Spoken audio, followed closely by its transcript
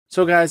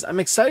So guys, I'm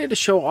excited to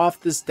show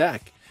off this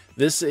deck.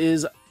 This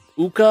is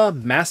Ukko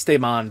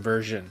Mastemon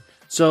version.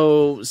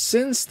 So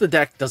since the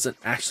deck doesn't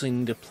actually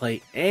need to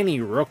play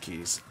any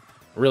rookies,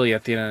 really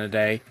at the end of the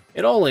day,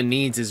 all it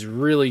needs is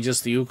really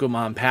just the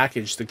Ukkomon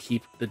package to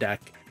keep the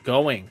deck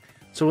going.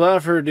 So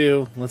without further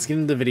ado, let's get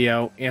into the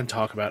video and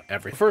talk about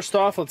everything. First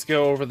off, let's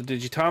go over the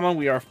Digitama.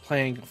 We are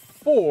playing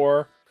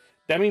 4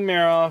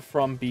 Demi-Mera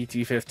from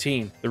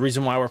BT15. The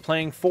reason why we're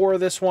playing 4 of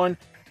this one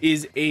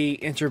is a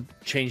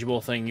interchangeable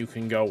thing you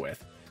can go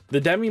with.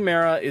 The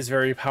Demi-Mera is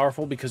very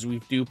powerful because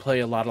we do play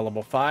a lot of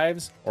level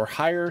 5s or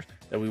higher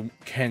that we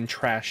can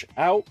trash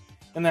out,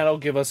 and that'll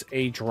give us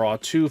a draw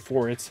 2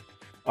 for its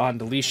on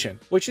deletion,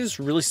 which is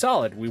really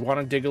solid. We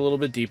want to dig a little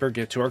bit deeper,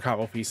 get to our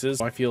combo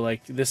pieces. I feel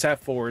like this at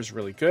 4 is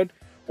really good.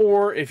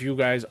 Or if you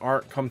guys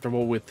aren't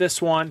comfortable with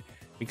this one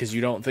because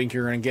you don't think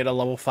you're going to get a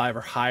level 5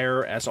 or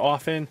higher as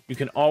often, you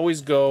can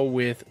always go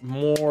with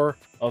more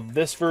of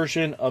this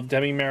version of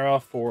Demi-Mera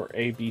for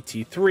a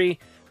BT3.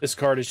 This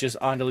card is just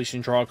on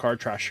deletion, draw a card,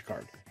 trash a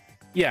card.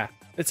 Yeah,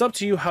 it's up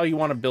to you how you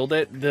want to build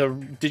it. The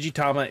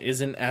Digitama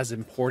isn't as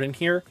important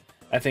here.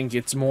 I think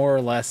it's more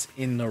or less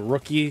in the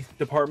rookie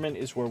department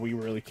is where we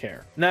really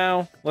care.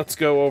 Now, let's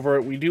go over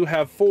it. We do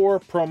have 4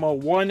 promo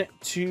 1,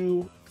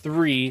 2,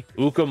 3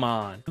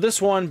 Ukkomon.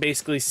 This one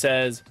basically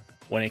says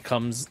when it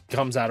comes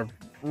out of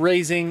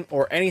raising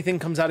or anything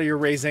comes out of your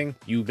raising,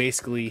 you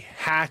basically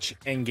hatch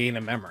and gain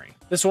a memory.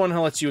 This one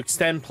lets you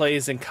extend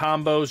plays and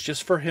combos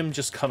just for him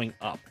just coming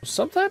up.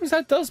 Sometimes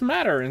that does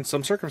matter in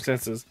some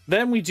circumstances.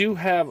 Then we do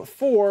have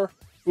 4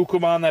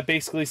 Ukkomon that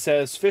basically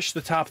says fish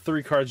the top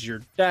 3 cards of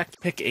your deck,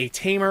 pick a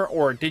tamer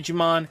or a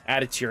Digimon,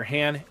 add it to your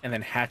hand, and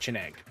then hatch an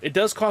egg. It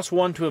does cost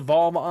 1 to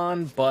evolve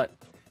on, but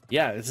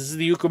yeah, this is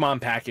the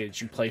Ukkomon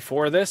package. You play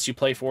 4 of this, you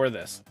play 4 of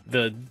this.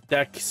 The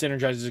deck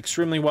synergizes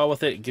extremely well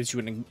with it. It gives you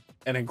an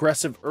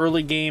aggressive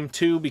early game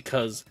too,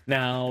 because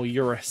now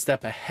you're a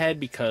step ahead,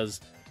 because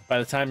by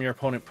the time your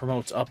opponent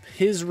promotes up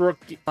his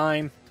rookie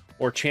line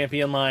or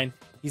champion line,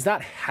 he's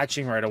not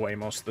hatching right away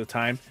most of the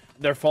time.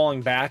 They're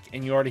falling back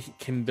and you already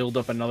can build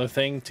up another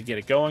thing to get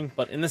it going.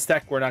 But in this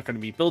deck, we're not going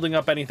to be building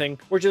up anything.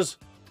 We're just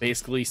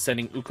basically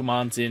sending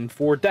Ukkomons in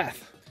for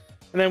death.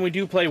 And then we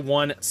do play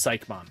 1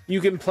 Psychmon.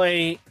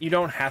 You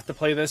don't have to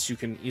play this. You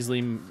can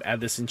easily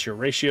add this into your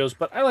ratios,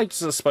 but I like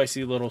just a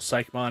spicy little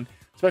Psychmon,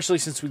 especially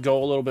since we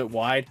go a little bit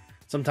wide.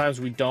 Sometimes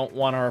we don't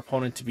want our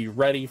opponent to be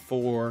ready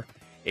for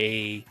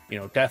a,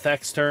 Death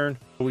X turn.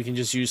 We can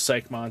just use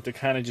Psychmon to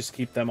kind of just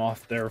keep them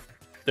off their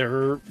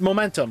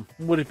momentum.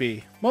 Would it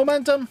be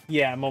momentum?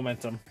 Yeah,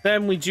 momentum.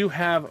 Then we do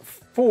have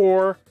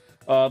 4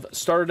 of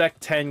starter deck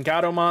 10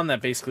 Gatomon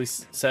that basically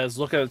says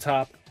look at the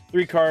top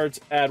 3 cards,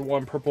 add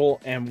 1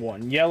 purple and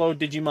 1 yellow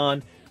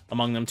Digimon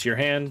among them to your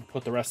hand,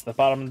 put the rest at the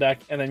bottom of the deck,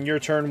 and then your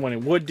turn when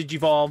it would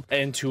digivolve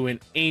into an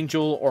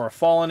angel or a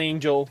fallen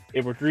angel,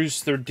 it would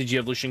reduce their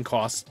digievolution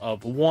cost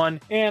of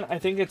 1, and I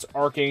think it's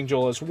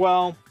archangel as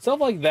well. Stuff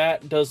like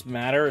that does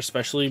matter,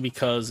 especially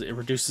because it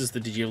reduces the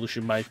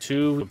digievolution by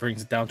 2, it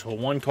brings it down to a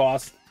 1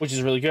 cost, which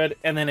is really good,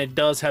 and then it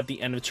does have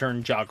the end of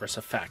turn Jogress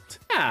effect.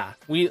 Yeah,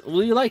 we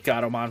like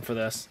Gatomon for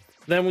this.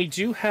 Then we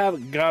do have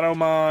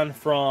Gatomon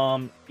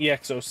from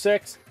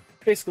EX-06,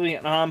 basically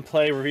an on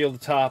play, reveal the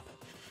top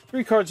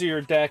 3 cards of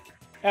your deck,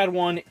 add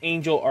 1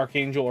 angel,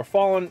 archangel, or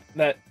fallen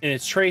that in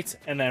its traits,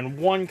 and then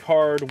 1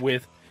 card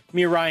with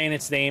Mirai in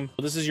its name.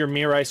 This is your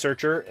Mirai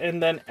searcher,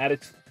 and then add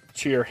it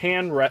to your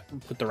hand,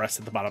 put the rest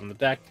at the bottom of the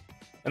deck.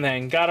 And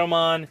then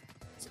Gatomon,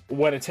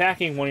 when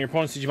attacking, one of your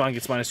opponent's Digimon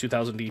gets minus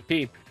 2000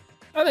 DP.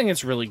 I think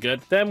it's really good.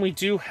 Then we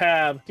do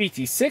have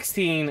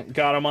BT16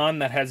 Gatomon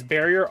that has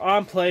barrier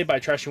on play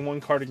by trashing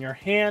 1 card in your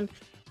hand.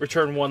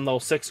 Return 1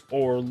 level 6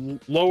 or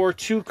lower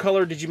 2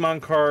 color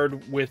Digimon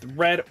card with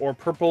red or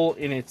purple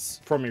in its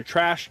from your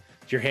trash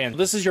to your hand.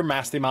 This is your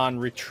Mastemon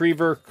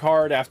retriever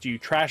card after you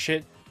trash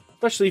it.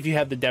 Especially if you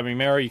have the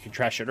Demi-Mera, you can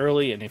trash it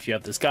early, and if you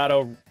have this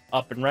Gato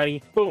up and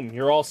ready, boom,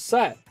 you're all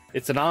set.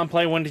 It's an on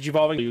play when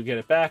digivolving, you get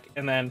it back,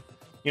 and then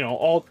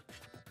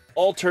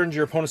all turns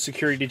your opponent's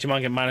security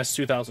Digimon get minus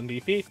 2000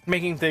 DP,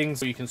 making things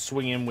so you can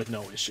swing in with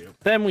no issue.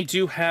 Then we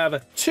do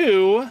have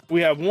 2.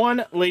 We have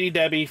 1 Lady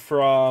Debbie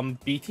from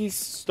BT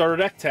starter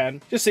deck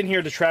 10. Just in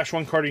here to trash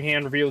 1 card in your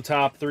hand, reveal the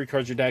top 3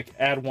 cards of your deck,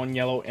 add 1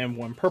 yellow and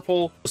 1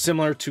 purple.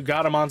 Similar to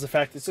Gatomon's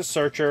effect, it's a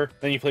searcher.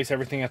 Then you place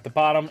everything at the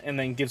bottom and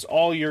then gives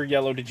all your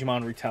yellow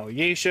Digimon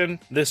retaliation.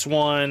 This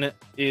one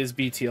is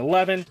BT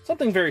 11,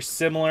 something very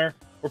similar.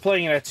 We're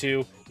playing it at 2.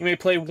 You may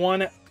play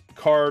 1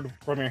 card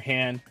from your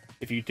hand.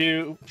 If you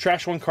do,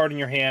 trash 1 card in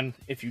your hand.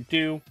 If you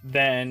do,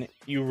 then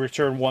you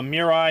return 1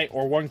 Mirai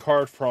or 1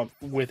 card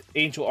with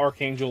Angel,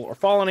 Archangel, or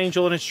Fallen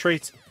Angel in its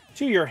traits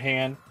to your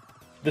hand.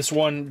 This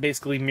one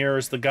basically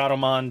mirrors the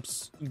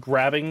Gatomon's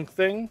grabbing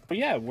thing. But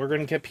yeah, we're going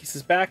to get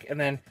pieces back, and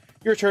then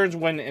your turns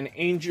when an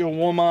Angel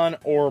Woman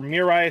or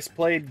Mirai is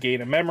played,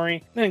 gain a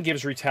memory. Then it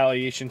gives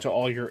retaliation to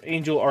all your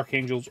Angel,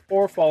 Archangels,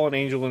 or Fallen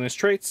Angel in its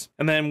traits.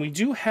 And then we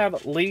do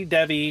have Lady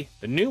Debbie,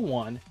 the new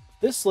one.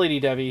 This Lady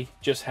Debbie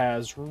just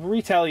has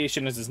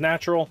retaliation as is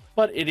natural,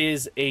 but it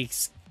is a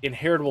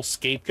inheritable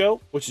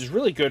scapegoat, which is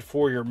really good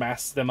for your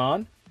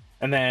Mastemon.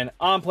 And then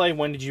on play,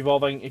 when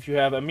Digivolving, if you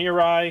have a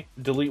Mirai,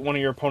 delete one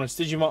of your opponent's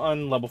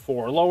Digimon level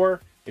 4 or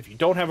lower. If you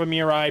don't have a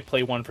Mirai,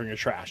 play one from your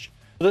trash.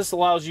 This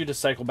allows you to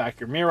cycle back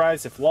your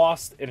Mirais if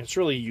lost, and it's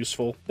really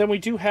useful. Then we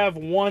do have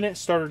one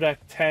starter deck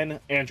 10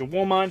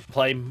 Angelwomon.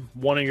 Play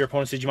one of your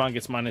opponent's Digimon,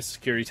 gets minus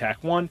security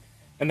attack 1,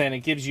 and then it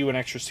gives you an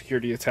extra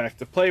security attack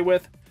to play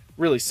with.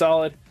 Really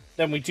solid.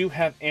 Then we do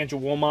have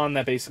Angelwomon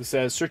that basically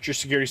says search your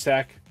security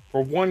stack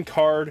for one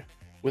card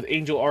with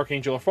Angel,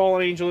 Archangel, or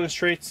Fallen Angel in its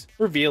traits,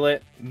 reveal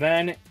it,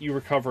 then you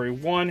recover a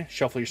 1,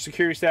 shuffle your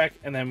security stack,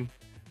 and then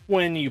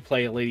when you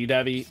play a Lady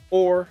Devi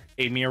or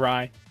a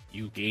Mirai,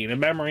 you gain a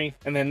memory,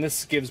 and then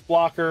this gives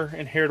blocker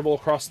inheritable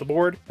across the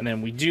board. And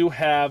then we do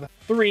have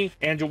 3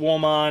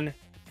 Angelwomon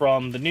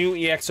from the new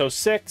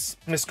EX-06.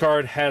 This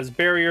card has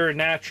barrier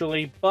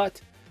naturally,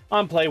 but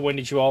on play, when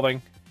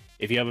Digivolving,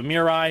 if you have a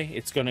Mirai,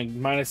 it's going to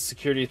minus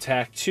security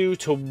attack 2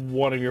 to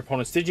one of your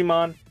opponent's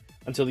Digimon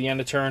until the end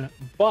of turn.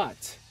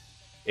 But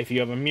if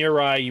you have a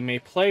Mirai, you may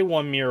play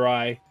one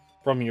Mirai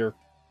from your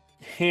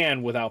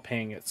hand without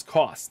paying its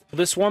cost.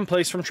 This one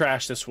plays from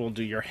trash, this will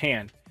do your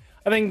hand.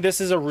 I think this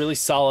is a really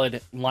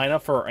solid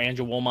lineup for our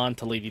Angelwomon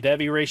to Lady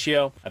Devi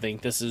ratio. I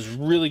think this is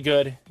really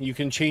good. You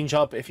can change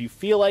up if you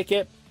feel like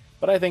it,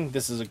 but I think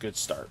this is a good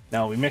start.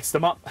 Now we mix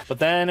them up, but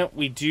then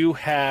we do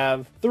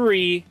have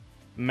 3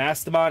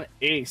 Mastemon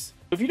Ace.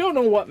 If you don't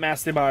know what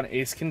Mastemon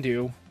Ace can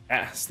do,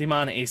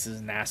 Mastemon Ace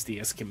is nasty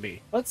as can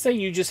be. Let's say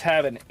you just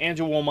have an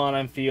Angelwomon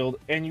on field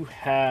and you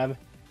have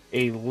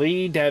a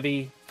Lady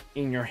Devi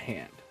in your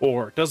hand,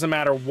 or it doesn't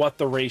matter what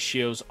the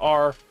ratios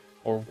are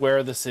or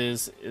where this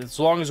is, as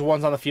long as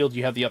one's on the field,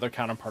 you have the other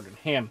counterpart in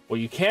hand. What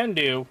you can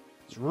do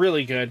is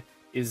really good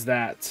is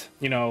that,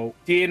 you know,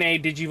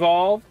 DNA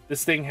Digivolve,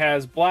 this thing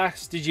has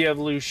Blast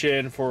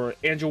Digievolution for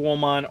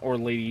Angelwomon or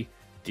Lady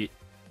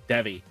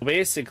Devi.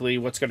 Basically,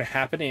 what's going to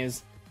happen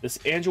is this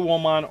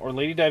Angelwomon or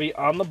Lady Devi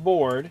on the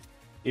board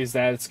is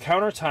that it's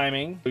counter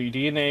timing, so you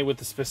DNA with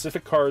the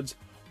specific cards,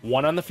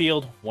 one on the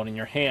field, one in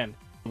your hand.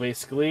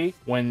 Basically,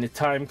 when the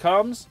time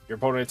comes, your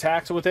opponent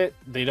attacks with it,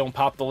 they don't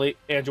pop the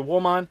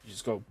Angelwomon, you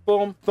just go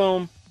boom,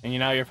 boom, and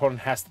now your opponent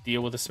has to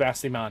deal with this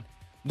Mastemon.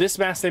 This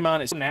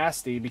Mastemon is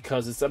nasty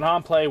because it's an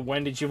on-play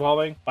when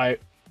Digivolving by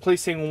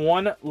placing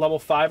one level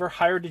 5 or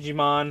higher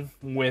Digimon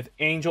with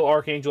Angel,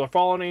 Archangel, or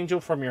Fallen Angel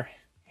from your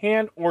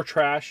hand or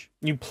trash.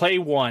 You play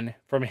one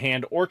from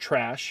hand or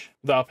trash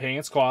without paying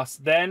its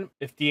cost. Then,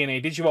 if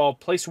DNA Digivolve,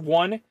 place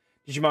one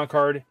Digimon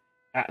card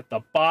at the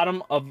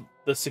bottom of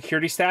the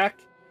security stack,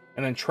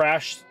 and then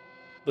trash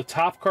the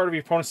top card of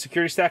your opponent's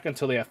security stack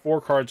until they have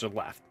 4 cards or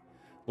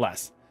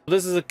less.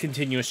 This is a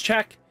continuous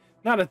check.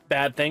 Not a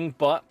bad thing,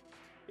 but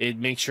it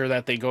makes sure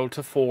that they go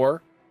to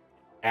 4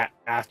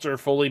 after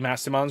fully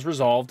Mastemon's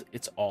resolved.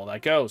 It's all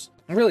that goes.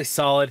 Really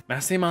solid.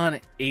 Mastemon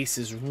Ace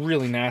is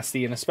really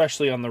nasty, and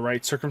especially on the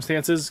right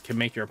circumstances, can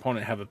make your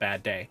opponent have a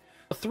bad day.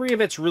 3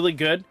 of it's really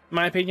good, in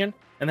my opinion.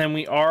 And then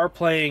we are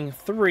playing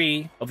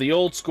 3 of the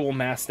old school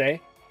Maste,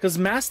 because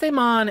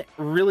Mastemon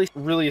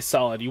really is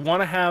solid. You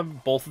want to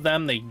have both of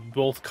them. They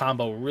both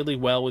combo really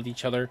well with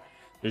each other.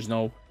 There's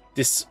no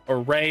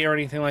disarray or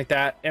anything like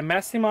that. And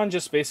Mastemon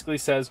just basically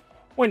says,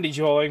 when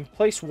Digivolving,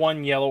 place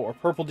one yellow or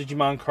purple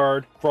Digimon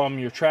card from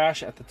your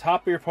trash at the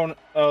top of your opponent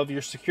of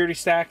your security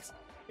stacks.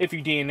 If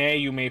you DNA,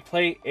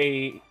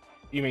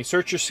 you may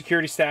search your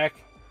security stack,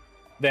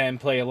 then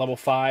play a level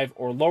 5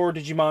 or lower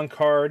Digimon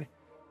card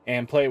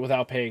and play it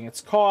without paying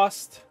its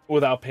cost,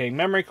 without paying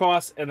memory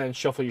costs, and then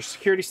shuffle your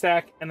security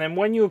stack. And then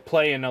when you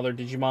play another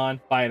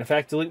Digimon, by an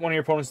effect, delete one of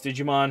your opponent's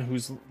Digimon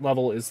whose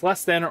level is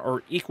less than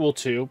or equal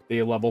to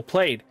the level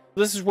played.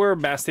 This is where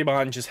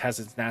Mastemon just has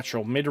its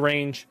natural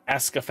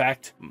mid-range-esque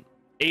effect.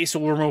 Ace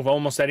will remove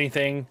almost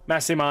anything.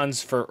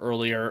 Mastemon's for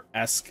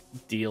earlier-esque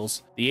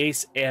deals. The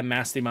Ace and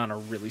Mastemon are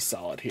really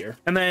solid here.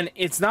 And then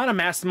it's not a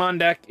Mastemon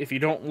deck if you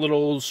don't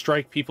little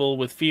strike people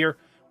with fear.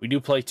 We do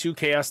play 2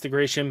 Chaos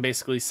Degradation,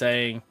 basically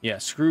saying, yeah,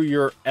 screw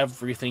your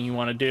everything you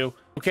want to do.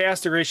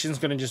 Chaos Degradation is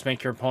going to just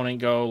make your opponent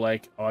go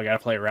like, oh, I got to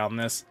play around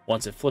this.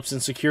 Once it flips in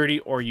security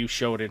or you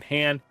show it in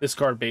hand, this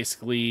card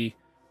basically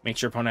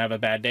makes your opponent have a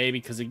bad day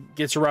because it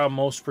gets around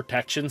most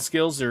protection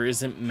skills. There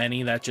isn't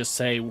many that just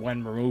say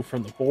when removed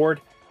from the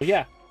board. But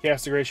yeah,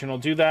 Chaos Degradation will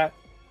do that.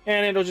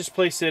 And it'll just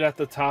place it at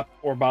the top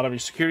or bottom of your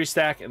security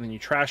stack, and then you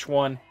trash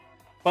one.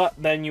 But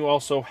then you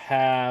also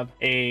have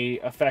a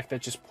effect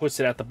that just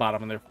puts it at the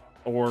bottom of their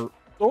or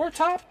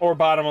top or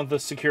bottom of the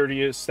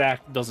security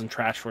stack, doesn't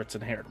trash for its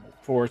inheritable,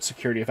 for its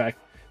security effect.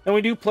 Then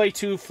we do play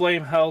 2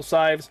 Flame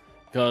Hellsives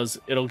because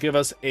it'll give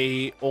us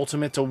a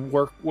ultimate to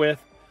work with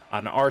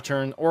on our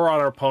turn or on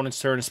our opponent's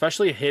turn,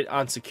 especially a hit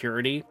on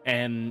security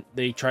and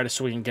they try to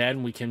swing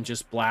again, we can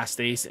just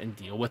blast Ace and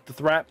deal with the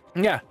threat.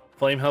 Yeah,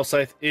 Flame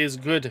Hellscythe is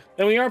good.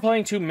 Then we are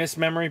playing 2 Miss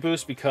Memory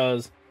Boost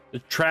because the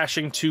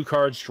trashing 2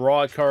 cards,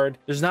 draw a card.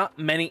 There's not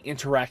many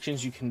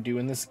interactions you can do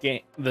in this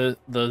game.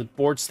 The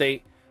board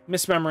state,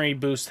 Miss Memory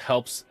Boost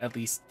helps at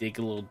least dig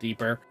a little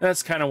deeper.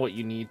 That's kind of what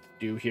you need to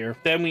do here.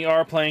 Then we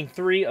are playing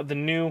 3 of the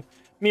new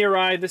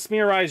Mirai. This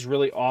Mirai is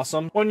really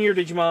awesome. One year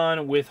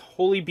Digimon with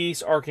Holy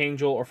Beast,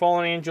 Archangel, or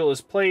Fallen Angel is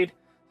played.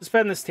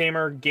 Suspend this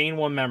tamer, gain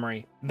 1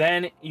 memory.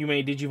 Then you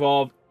may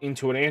digivolve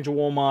into an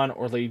Angelwomon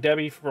or Lady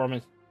Debbie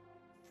from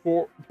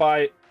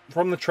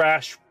the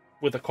trash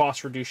with a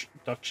cost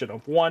reduction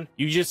of 1.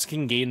 You just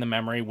can gain the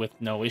memory with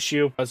no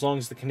issue. As long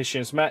as the condition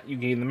is met, you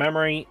gain the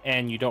memory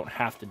and you don't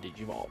have to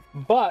digivolve.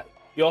 But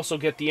you also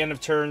get the end of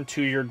turn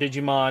to your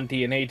Digimon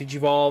DNA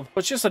digivolve.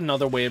 But it's just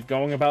another way of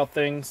going about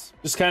things.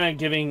 Just kind of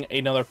giving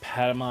another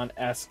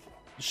Patamon-esque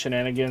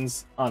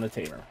shenanigans on the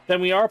tamer. Then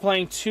we are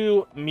playing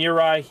 2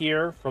 Mirai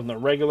here from the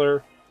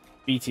regular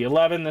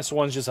BT11. This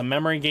one's just a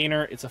memory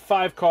gainer. It's a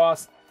 5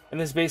 cost. And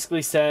this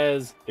basically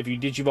says if you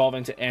digivolve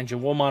into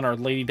Angelwomon or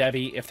Lady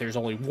Debbie, if there's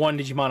only 1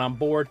 Digimon on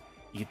board,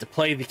 you get to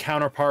play the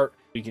counterpart.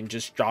 You can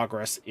just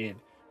Jogress in,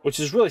 which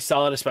is really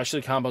solid,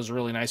 especially combos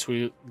really nice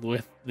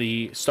with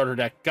the starter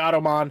deck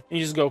Gatomon. And you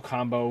just go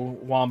combo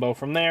wombo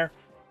from there.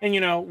 And,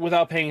 you know,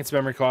 without paying its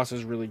memory cost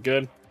is really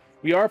good.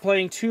 We are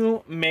playing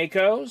 2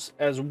 Makos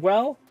as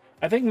well.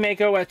 I think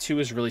Mako at 2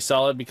 is really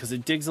solid because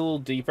it digs a little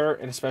deeper,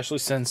 and especially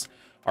since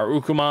our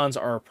Ukkomons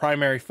are our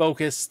primary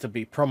focus to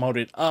be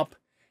promoted up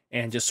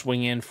and just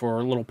swing in for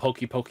a little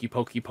pokey.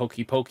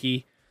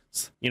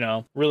 You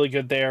know, really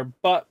good there.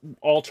 But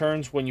all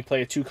turns, when you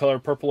play a 2-color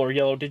purple or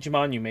yellow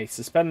Digimon, you may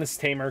suspend this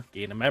tamer,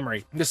 gain a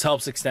memory. This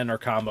helps extend our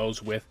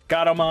combos with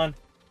Gatomon.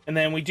 And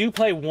then we do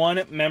play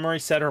 1 memory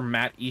setter,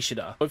 Mat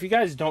Ishida. If you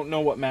guys don't know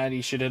what Mat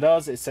Ishida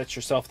does, it sets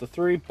yourself to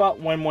 3, but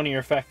when one of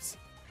your effects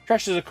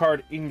trashes a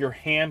card in your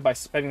hand by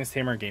suspending this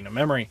tamer, gain a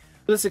memory.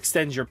 This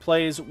extends your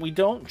plays. We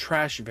don't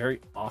trash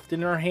very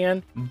often in our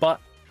hand,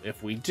 but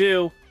if we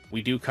do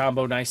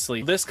combo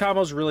nicely. This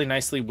combos really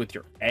nicely with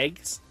your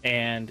eggs,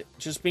 and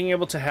just being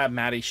able to have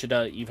Mat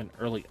Ishida even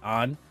early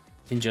on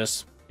can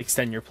just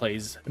extend your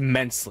plays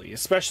immensely,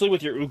 especially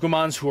with your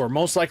Ukkomons who are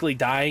most likely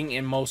dying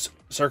in most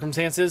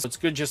circumstances. It's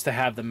good just to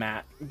have the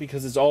mat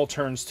because it's all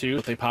turns too.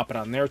 If they pop it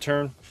on their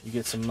turn, you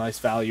get some nice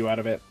value out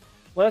of it.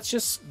 Let's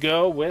just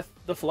go with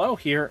the flow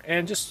here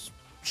and just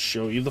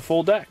show you the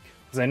full deck,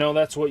 because I know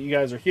that's what you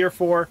guys are here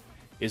for,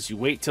 is you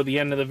wait till the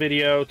end of the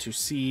video to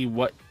see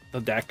what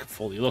the deck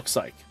fully looks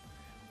like.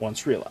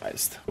 Once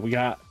realized, we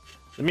got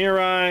the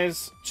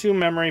Mirais, 2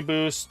 memory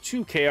boosts,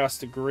 2 chaos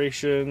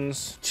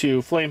decorations,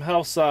 2 flame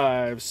health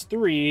sives,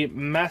 3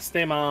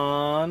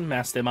 Mastemommy.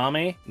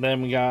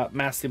 Then we got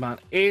Mastemon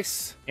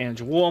Ace,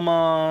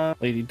 Angelwomon,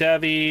 Lady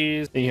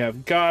Debbie. Then you have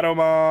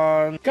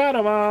Gatomons,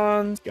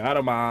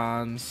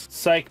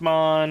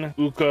 Psychmon,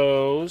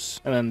 Ukkos,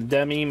 and then the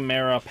Demi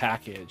Mera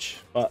package.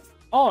 But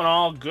all in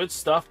all, good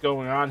stuff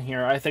going on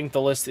here. I think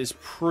the list is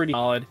pretty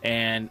solid,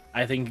 and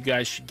I think you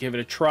guys should give it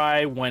a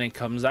try when it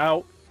comes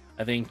out.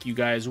 I think you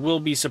guys will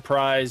be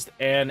surprised,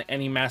 and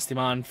any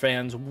Mastemon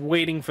fans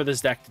waiting for this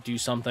deck to do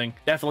something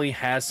definitely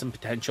has some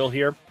potential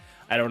here.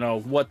 I don't know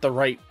what the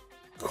right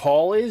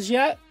call is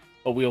yet,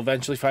 but we'll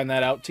eventually find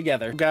that out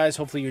together. Guys,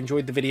 hopefully you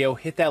enjoyed the video.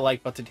 Hit that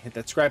like button, hit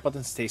that subscribe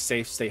button, stay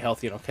safe, stay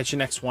healthy, and I'll catch you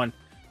next one.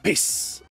 Peace!